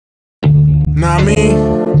Nah, I mean,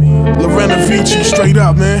 Lorena Vici, straight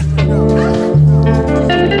up, man.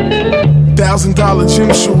 $1,000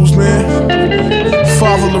 gym shoes, man.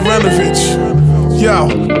 Father Lorenovich, yo.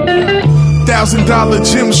 $1,000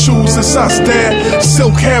 gym shoes, it's us there.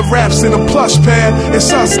 Silk hair wraps in a plush pad,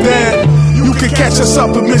 it's us there. You can catch us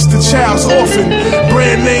up at Mr. Child's Orphan.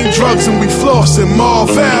 Brand name drugs and we flossin',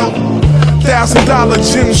 Marvel.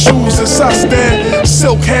 $1,000 gym shoes, it's us there.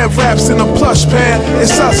 Silk hair wraps in a plush pad,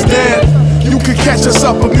 it's us there. You can catch us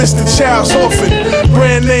up at Mr. Child's Orphan.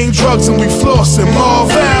 Brand name drugs and we flossin',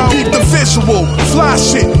 Marvel. Keep the visual, fly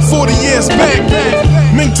shit, 40 years back.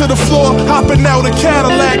 Mink to the floor, hopping out a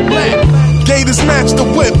Cadillac. Gators match the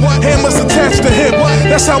whip, hammers attached to hip.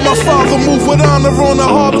 That's how my father moved with honor on the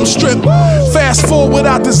Harlem Strip. Fast forward,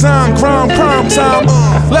 I design grind prime time.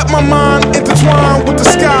 Let my mind intertwine with the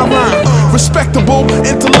skyline. Respectable,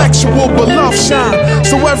 intellectual, but love shine.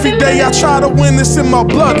 So every day I try to win this in my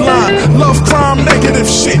bloodline. Love crime, negative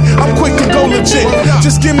shit, I'm quick to go legit.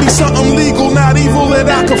 Just give me something legal, not evil that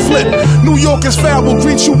I can flip. New Yorkers foul will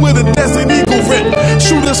greet you with a Desert Eagle rip.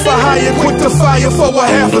 Shooters for hire, quick to fire for a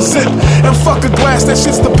half a sip. And fuck a glass, that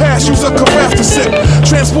shit's the past, use a carafe to sip.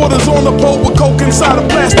 Transporters on the boat with coke inside a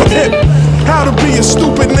plastic hip. How to be a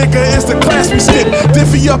stupid nigga is the class we skip.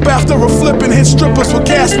 Divvy up after a flip and hit strippers with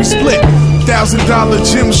cash we split.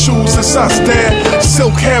 $1,000 gym shoes, it's us there.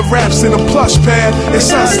 Silk hair wraps in a plush pad,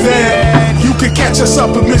 it's us there. You can catch us up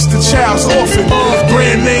at Mr. Child's Orphan.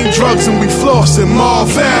 Brand name drugs and we flossin',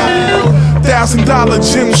 Marvel. $1,000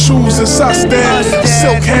 gym shoes, it's us there.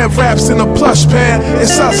 Silk hair wraps in a plush pad,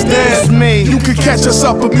 it's us there. You can catch us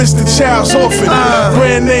up at Mr. Child's Orphan.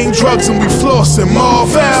 Brand name drugs and we flossin',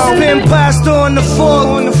 Marvel. Spin pasta on the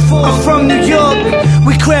fork. I'm from New York.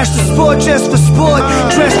 We crash the sport just for sport.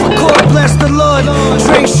 Dress for court, bless the Lord.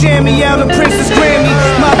 Drink chamois out of Princess Grammy.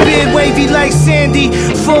 My beard wavy like Sandy.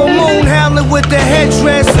 Full moon howling with the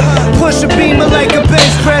headdress. Push a beamer like a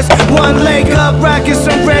bench press. One leg up, rocking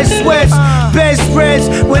some red sweats. Bedspreads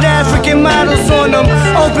with African models on them.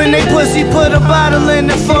 Open they pussy, put a bottle in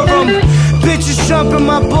it for them. Bitches jumping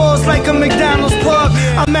my balls like a McDonald's park.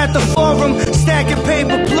 I'm at the forum, stacking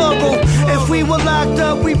paper plural. If we were locked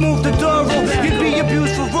up, we'd move the door. You'd be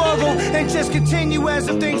abused for rural and just continue as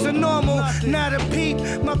if things are normal. Not a peep,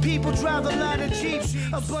 my people drive a lot of Jeeps.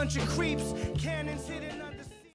 A bunch of creeps.